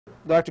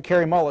Dr.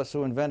 Kary Mullis,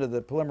 who invented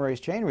the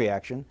polymerase chain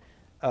reaction,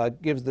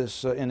 gives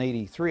this in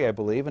 '83, I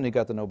believe, and he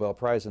got the Nobel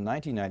Prize in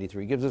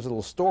 1993, gives this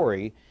little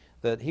story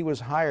that he was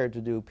hired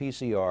to do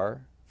PCR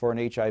for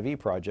an HIV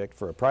project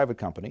for a private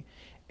company,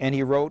 and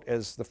he wrote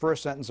as the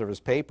first sentence of his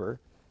paper,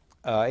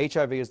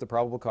 HIV is the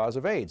probable cause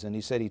of AIDS. And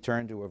he said he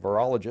turned to a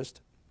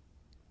virologist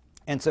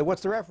and said,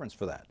 what's the reference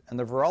for that? And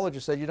the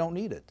virologist said, you don't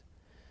need it.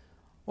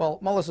 Well,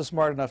 Mullis is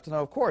smart enough to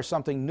know, of course,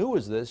 something new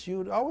as this,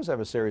 you'd always have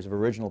a series of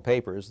original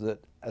papers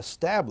that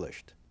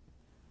established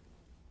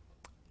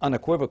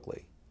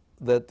unequivocally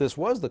that this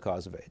was the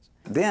cause of AIDS.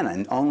 Then,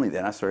 and only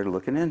then, I started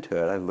looking into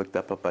it. I looked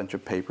up a bunch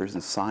of papers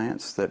in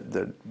Science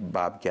that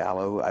Bob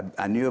Gallo,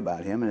 I knew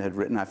about him and had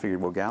written. I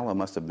figured, well, Gallo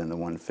must have been the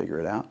one to figure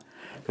it out,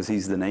 because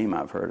he's the name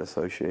I've heard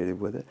associated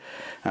with it.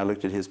 And I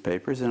looked at his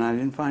papers, and I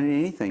didn't find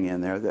anything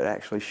in there that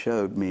actually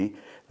showed me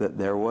that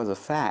there was a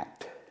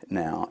fact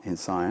now in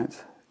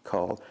science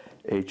called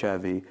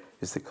HIV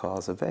is the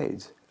cause of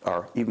AIDS,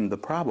 or even the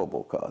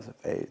probable cause of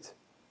AIDS,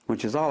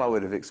 which is all I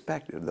would have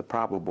expected, the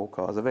probable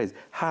cause of AIDS.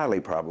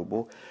 Highly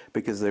probable,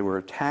 because they were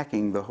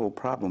attacking the whole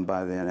problem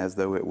by then as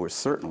though it were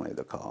certainly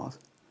the cause.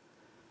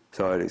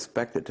 So I'd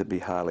expect it to be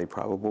highly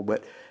probable,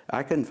 but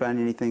I couldn't find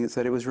anything that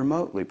said it was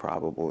remotely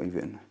probable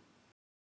even.